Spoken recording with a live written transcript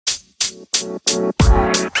The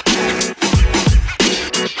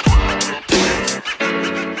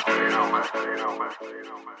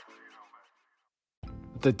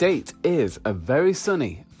date is a very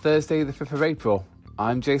sunny Thursday the 5th of April.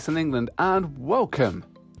 I'm Jason England and welcome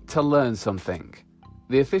to Learn Something,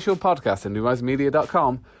 the official podcast at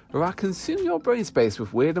newrisemedia.com, where I consume your brain space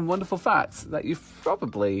with weird and wonderful facts that you've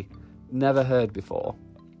probably never heard before.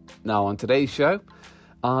 Now on today's show,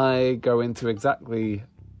 I go into exactly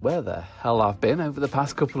where the hell I've been over the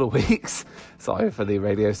past couple of weeks. Sorry for the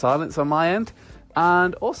radio silence on my end.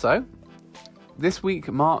 And also, this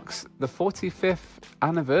week marks the 45th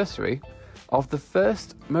anniversary of the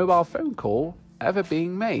first mobile phone call ever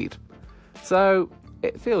being made. So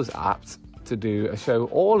it feels apt to do a show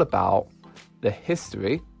all about the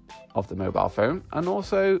history of the mobile phone and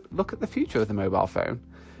also look at the future of the mobile phone,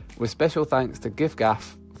 with special thanks to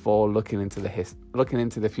giffgaff for looking into the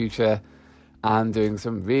future and doing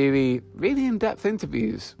some really, really in-depth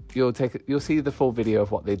interviews. You'll see the full video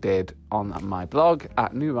of what they did on my blog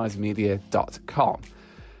at newrisemedia.com.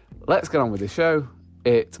 Let's get on with the show.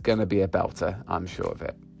 It's going to be a belter, I'm sure of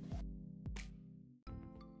it.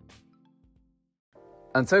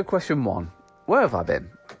 And so question one, where have I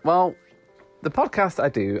been? Well, the podcast I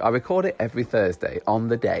record it every Thursday on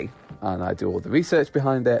the day, and I do all the research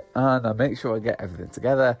behind it, and I make sure I get everything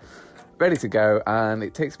together, ready to go, and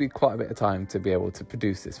it takes me quite a bit of time to be able to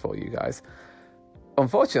produce this for you guys.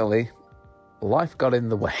 Unfortunately, life got in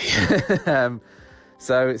the way.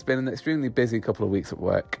 So it's been an extremely busy couple of weeks at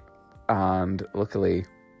work, and luckily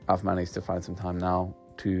I've managed to find some time now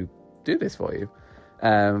to do this for you.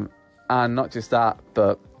 And not just that,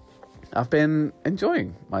 but I've been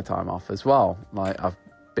enjoying my time off as well. I've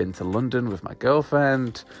been to London with my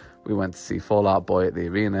girlfriend. We went to see Fall Out Boy at the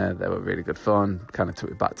arena. They were really good fun. Kind of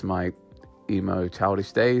took me back to my emo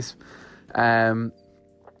childish days. And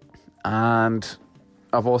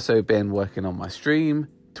I've also been working on my stream,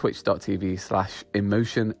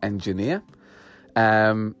 twitch.tv/emotionengineer.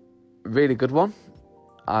 Really good one.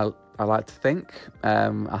 I like to think.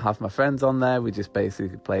 I have my friends on there. We just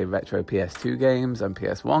basically play retro PS2 games and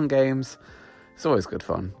PS1 games. It's always good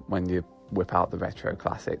fun when you whip out the retro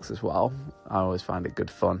classics as well. I always find it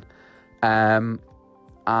good fun. And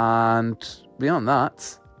beyond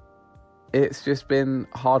that, it's just been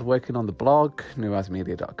hard working on the blog,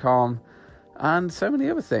 newrisemedia.com, and so many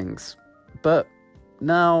other things. But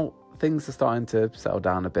now things are starting to settle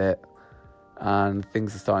down a bit, and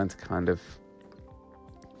things are starting to kind of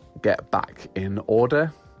get back in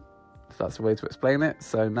order, if that's the way to explain it.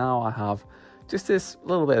 So now I have just this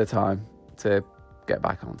little bit of time to get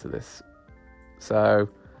back onto this. So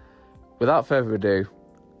without further ado,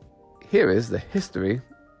 here is the history,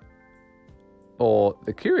 or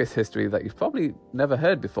the curious history that you've probably never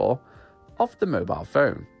heard before, of the mobile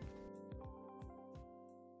phone.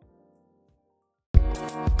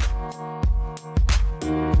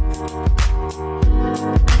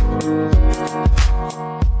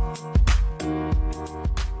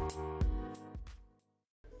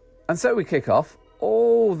 And so we kick off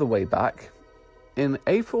all the way back in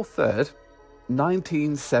April 3rd,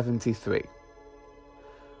 1973,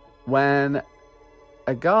 when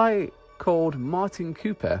a guy called Martin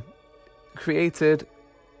Cooper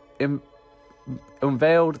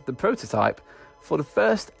unveiled the prototype for the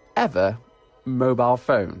first ever mobile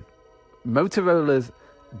phone, Motorola's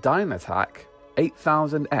Dynatac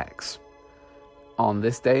 8000X. On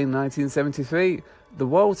this day in 1973, the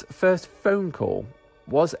world's first phone call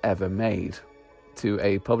was ever made to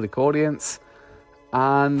a public audience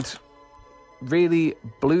and really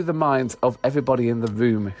blew the minds of everybody in the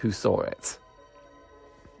room who saw it.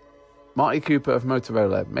 Marty Cooper of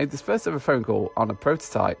Motorola made this first ever phone call on a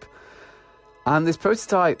prototype, and this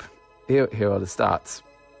prototype, here are the stats.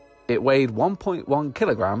 It weighed 1.1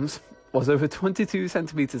 kilograms, was over 22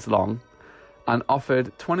 centimeters long, and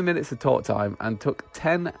offered 20 minutes of talk time and took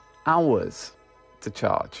 10 hours to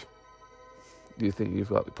charge. Do you think you've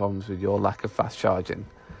got problems with your lack of fast charging?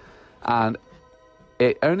 And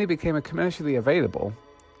it only became commercially available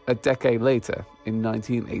a decade later in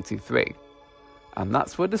 1983. And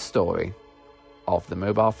that's where the story of the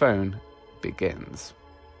mobile phone begins.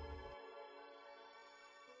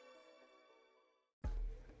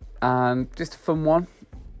 And just a fun one,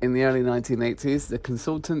 in the early 1980s, the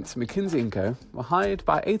consultants McKinsey & Co. were hired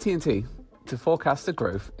by AT&T to forecast the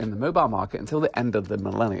growth in the mobile market until the end of the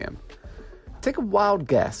millennium. Take a wild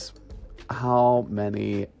guess how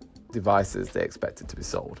many devices they expected to be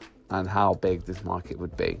sold and how big this market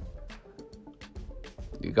would be.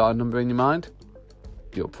 You got a number in your mind?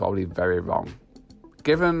 You're probably very wrong.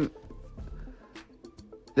 Given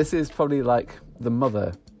this is probably like the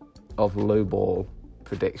mother of lowball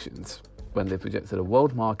predictions when they projected a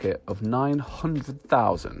world market of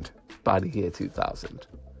 900,000 by the year 2000.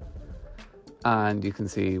 And you can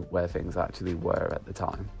see where things actually were at the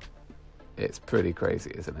time. It's pretty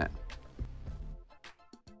crazy, isn't it?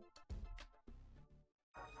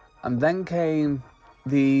 And then came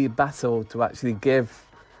the battle to actually give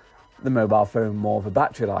the mobile phone more of a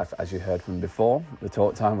battery life. As you heard from before, the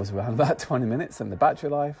talk time was around about 20 minutes and the battery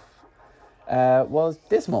life was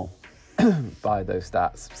dismal by those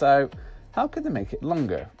stats. So how could they make it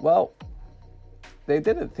longer? Well, they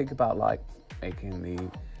didn't think about like making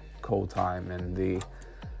the call time and the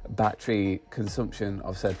battery consumption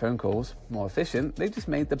of said phone calls more efficient. They just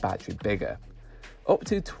made the battery bigger. Up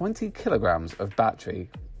to 20 kilograms of battery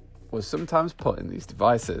was sometimes put in these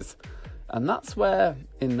devices. And that's where,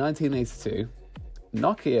 in 1982,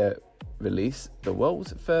 Nokia released the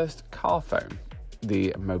world's first car phone,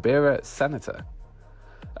 the Mobira Senator,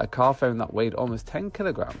 a car phone that weighed almost 10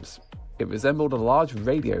 kilograms. It resembled a large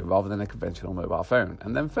radio rather than a conventional mobile phone.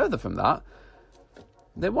 And then further from that,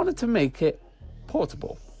 they wanted to make it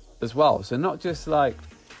portable as well. So not just like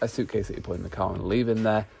a suitcase that you put in the car and leave in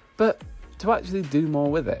there, but to actually do more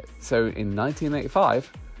with it. So in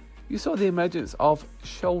 1985, you saw the emergence of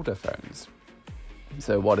shoulder phones.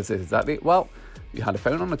 So what is this exactly? Well, you had a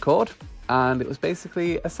phone on a cord, and it was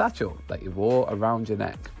basically a satchel that you wore around your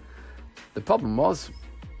neck. The problem was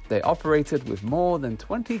they operated with more than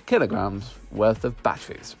 20 kilograms worth of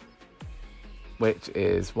batteries, which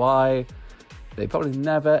is why they probably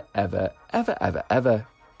never, ever, ever, ever, ever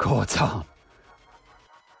caught on.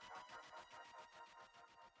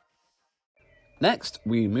 Next,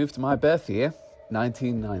 we move to my birth year,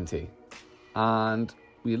 1990, and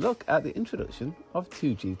we look at the introduction of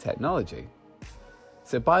 2G technology.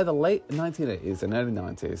 So by the late 1980s and early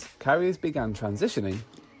 90s, carriers began transitioning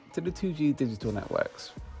to the 2G digital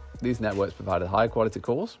networks. These networks provided high quality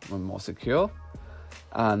calls, were more secure,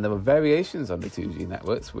 and there were variations on the 2G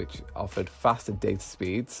networks which offered faster data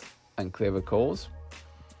speeds and clearer calls,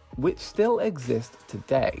 which still exist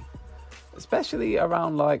today, especially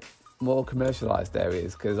around like more commercialized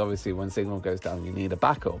areas, because obviously when signal goes down you need a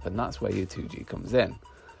backup, and that's where your 2G comes in.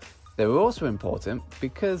 They were also important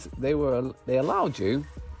because they allowed you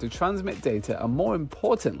to transmit data, and more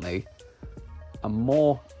importantly and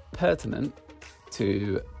more pertinent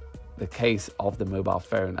to the case of the mobile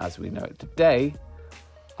phone as we know it today,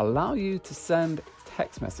 allow you to send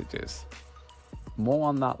text messages. More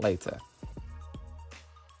on that later.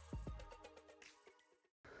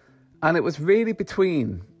 And it was really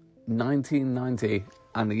between 1990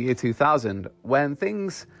 and the year 2000 when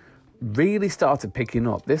things really started picking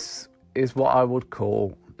up. This is what I would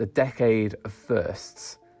call the decade of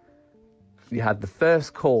firsts. You had the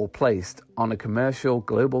first call placed on a commercial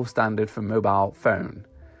global standard for mobile phone,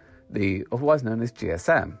 the otherwise known as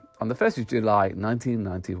GSM, on the 1st of July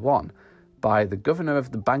 1991 by the governor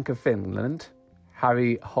of the Bank of Finland,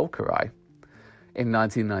 Harri Holkeri. In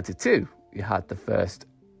 1992, you had the first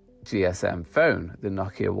GSM phone, the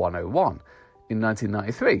Nokia 101. In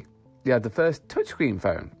 1993, you had the first touchscreen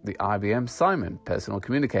phone, the IBM Simon personal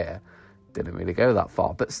communicator. Didn't really go that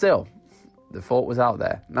far, but still, the thought was out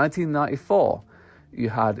there. 1994, you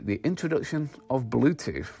had the introduction of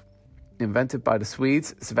Bluetooth, invented by the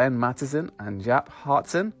Swedes Sven Mattisson and Jaap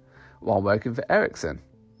Hartson while working for Ericsson.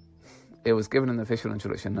 It was given an official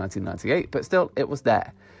introduction in 1998, but still, it was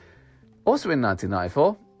there. Also in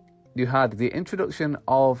 1994, you had the introduction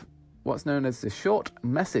of what's known as the Short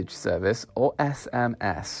Message Service, or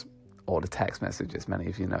SMS, or the text message as many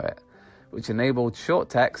of you know it, which enabled short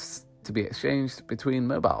texts to be exchanged between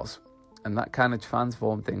mobiles, and that kind of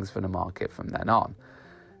transformed things for the market from then on.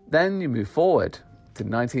 Then you move forward to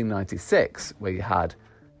 1996, where you had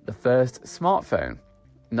the first smartphone,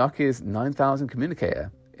 Nokia's 9000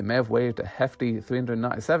 communicator. It may have weighed a hefty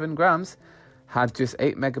 397 grams, had just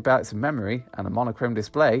 8 megabytes of memory and a monochrome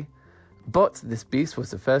display, but this beast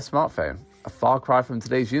was the first smartphone. A far cry from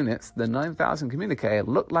today's units, the 9000 communicator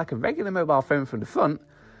looked like a regular mobile phone from the front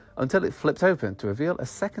until it flipped open to reveal a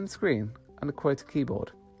second screen and a QWERTY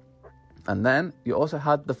keyboard. And then you also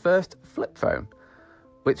had the first flip phone,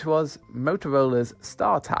 which was Motorola's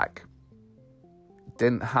StarTAC.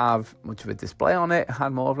 Didn't have much of a display on it, had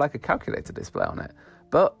more of like a calculator display on it,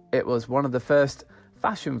 but it was one of the first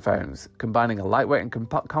fashion phones, combining a lightweight and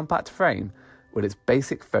compact frame with its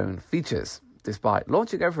basic phone features. Despite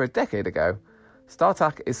launching over a decade ago,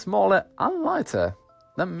 StarTAC is smaller and lighter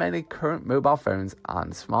than many current mobile phones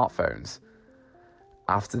and smartphones.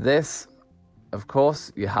 After this, of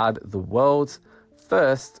course, you had the world's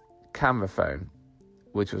first camera phone,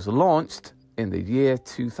 which was launched in the year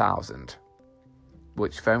 2000,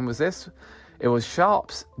 Which phone was this? It was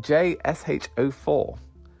Sharp's JSH04.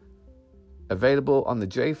 Available on the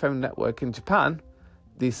J-Phone network in Japan,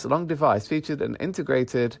 the Salon device featured an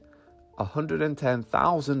integrated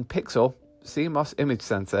 110,000 pixel CMOS image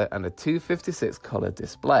sensor and a 256 color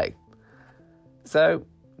display. So,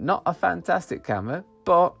 not a fantastic camera,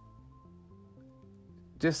 but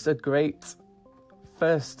just a great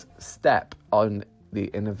first step on the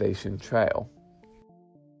innovation trail.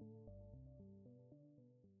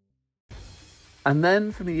 And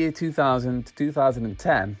then from the year 2000 to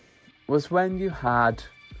 2010 was when you had,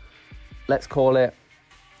 let's call it,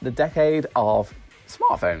 the decade of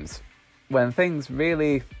smartphones, when things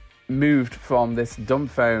really moved from this dumb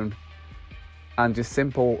phone and just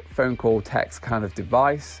simple phone call text kind of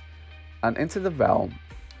device and into the realm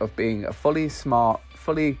of being a fully smart,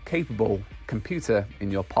 fully capable computer in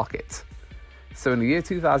your pocket. So in the year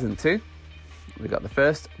 2002, we got the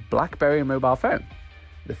first BlackBerry mobile phone,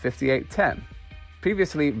 the 5810.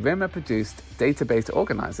 Previously, RIM had produced database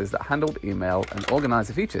organizers that handled email and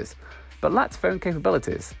organizer features, but lacked phone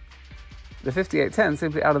capabilities. The 5810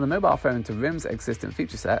 simply added the mobile phone to RIM's existing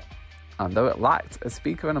feature set, and though it lacked a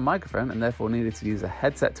speaker and a microphone and therefore needed to use a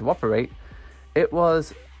headset to operate, it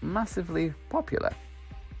was massively popular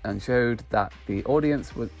and showed that the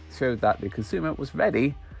consumer was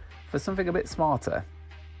ready for something a bit smarter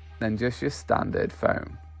than just your standard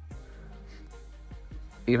phone.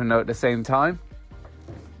 Even though at the same time,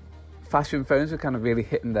 fashion phones were kind of really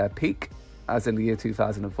hitting their peak, as in the year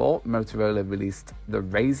 2004, Motorola released the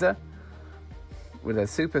Razr. With a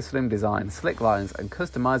super slim design, slick lines, and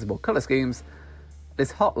customizable color schemes,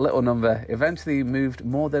 this hot little number eventually moved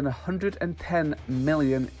more than 110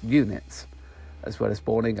 million units, as well as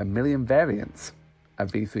spawning 1 million variants. A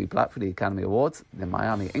V3 Black for the Academy Awards, the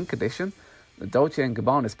Miami Ink Edition, the Dolce &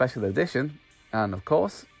 Gabbana Special Edition, and of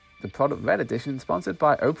course, the Product Red Edition sponsored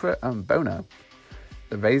by Oprah and Bono.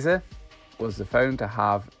 The Razr was the phone to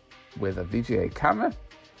have with a VGA camera,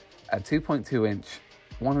 a 2.2-inch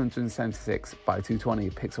 176 by 220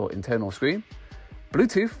 pixel internal screen,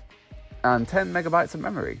 Bluetooth, and 10 megabytes of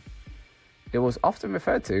memory. It was often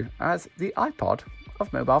referred to as the iPod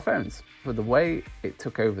of mobile phones for the way it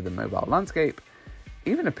took over the mobile landscape,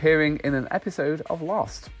 even appearing in an episode of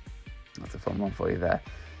Lost. That's a fun one for you there.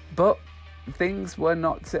 But things were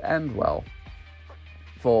not to end well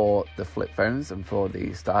for the flip phones and for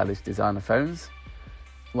the stylish designer phones,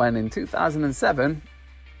 when in 2007,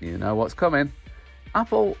 you know what's coming,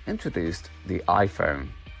 Apple introduced the iPhone.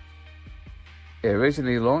 It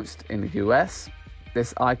originally launched in the US.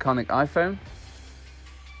 This iconic iPhone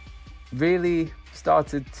really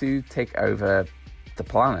started to take over the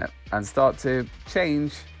planet and start to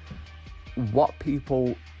change what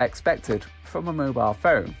people expected from a mobile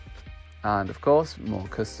phone. And of course,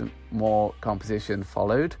 more competition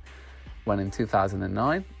followed when in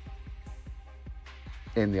 2009,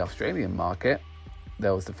 in the Australian market,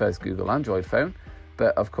 there was the first Google Android phone.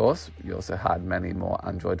 But of course, you also had many more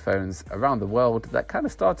Android phones around the world that kind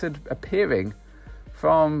of started appearing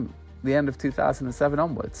from the end of 2007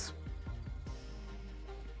 onwards.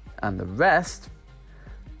 And the rest,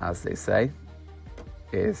 as they say,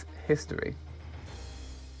 is history.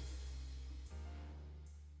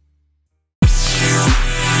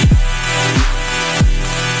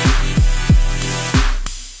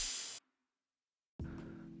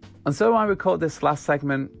 And so I record this last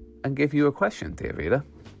segment and give you a question, dear reader.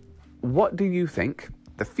 What do you think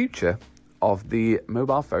the future of the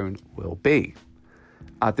mobile phone will be?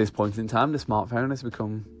 At this point in time, the smartphone has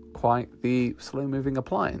become quite the slow-moving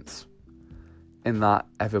appliance, in that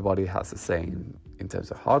everybody has the same in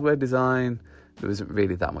terms of hardware design. There isn't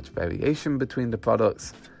really that much variation between the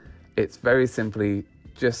products. It's very simply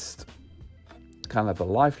just kind of a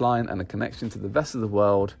lifeline and a connection to the rest of the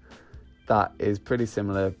world that is pretty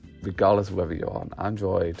similar regardless of whether you're on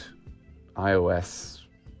Android, iOS,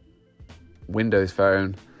 Windows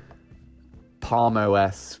Phone, Palm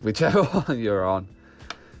OS, whichever one you're on.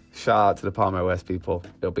 Shout out to the Palm OS people.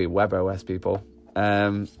 It'll be Web OS people.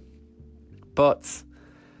 But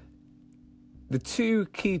the two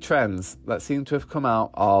key trends that seem to have come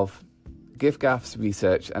out of giffgaff's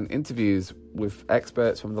research and interviews with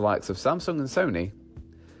experts from the likes of Samsung and Sony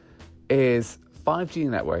is 5G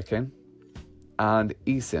networking and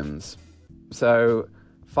eSIMs. So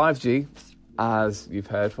 5G, as you've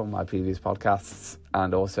heard from my previous podcasts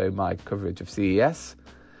and also my coverage of CES,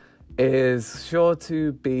 is sure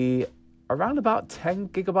to be around about 10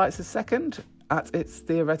 gigabytes a second at its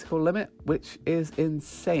theoretical limit, which is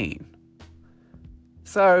insane.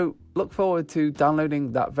 So look forward to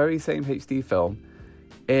downloading that very same HD film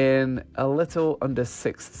in a little under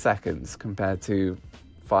 6 seconds compared to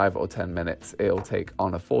 5 or 10 minutes it'll take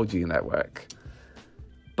on a 4G network.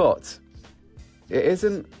 But it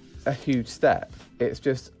isn't a huge step. It's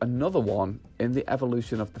just another one in the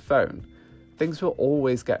evolution of the phone. Things will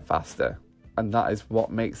always get faster, and that is what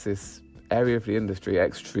makes this area of the industry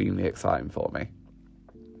extremely exciting for me.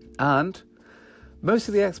 And most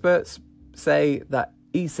of the experts say that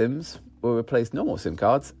eSIMs will replace normal SIM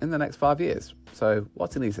cards in the next 5 years. So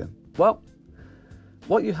what's an eSIM? Well,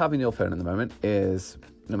 what you have in your phone at the moment is,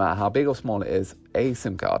 no matter how big or small it is, a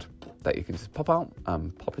SIM card that you can just pop out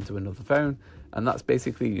and pop into another phone. And that's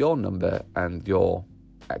basically your number and your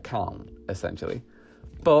account, essentially.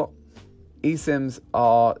 But eSIMs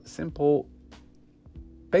are simple.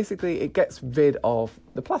 Basically, it gets rid of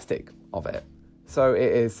the plastic of it. So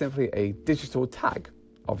it is simply a digital tag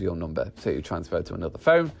of your number. So you transfer to another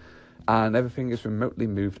phone and everything is remotely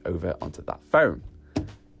moved over onto that phone,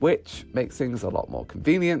 which makes things a lot more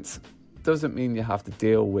convenient. Doesn't mean you have to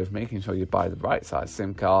deal with making sure you buy the right size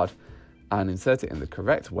SIM card and insert it in the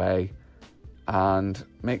correct way, and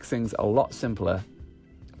makes things a lot simpler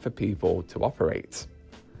for people to operate.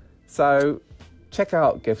 So check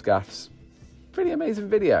out giffgaff's pretty amazing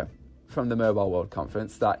video from the Mobile World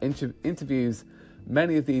Conference that interviews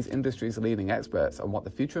many of these industry's leading experts on what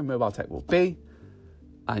the future of mobile tech will be.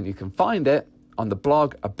 And you can find it on the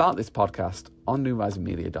blog about this podcast on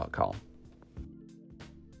newhorizonmedia.com.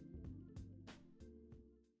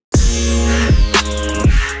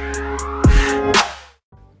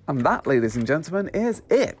 And that, ladies and gentlemen, is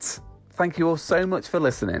it. Thank you all so much for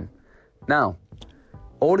listening. Now,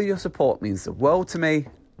 all of your support means the world to me,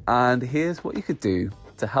 and here's what you could do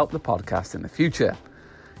to help the podcast in the future.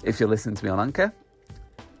 If you're listening to me on Anchor,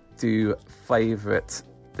 do favourite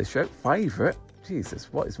the show. Favourite?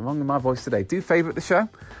 Jesus, what is wrong with my voice today? Do favourite the show.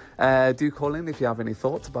 Do call in if you have any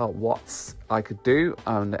thoughts about what I could do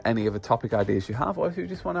and any other topic ideas you have, or if you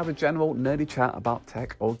just want to have a general nerdy chat about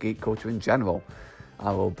tech or geek culture in general.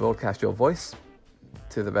 I will broadcast your voice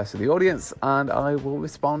to the rest of the audience and I will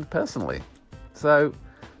respond personally. So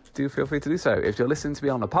do feel free to do so. If you're listening to me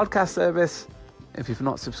on a podcast service, if you've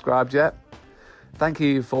not subscribed yet, thank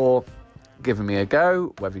you for giving me a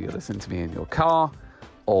go, whether you're listening to me in your car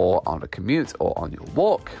or on a commute or on your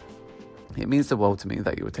walk. It means the world to me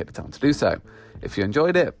that you would take the time to do so. If you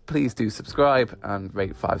enjoyed it, please do subscribe and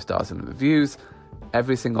rate 5 stars in the reviews.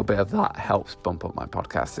 Every single bit of that helps bump up my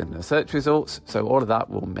podcast in the search results. So all of that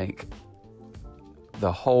will make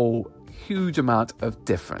the whole huge amount of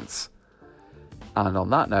difference. And on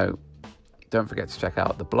that note, don't forget to check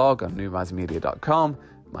out the blog on newhorizonmedia.com,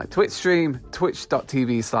 my Twitch stream,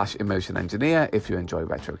 twitch.tv/emotionengineer if you enjoy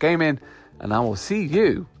retro gaming. And I will see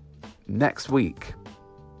you next week.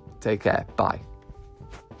 Take care. Bye.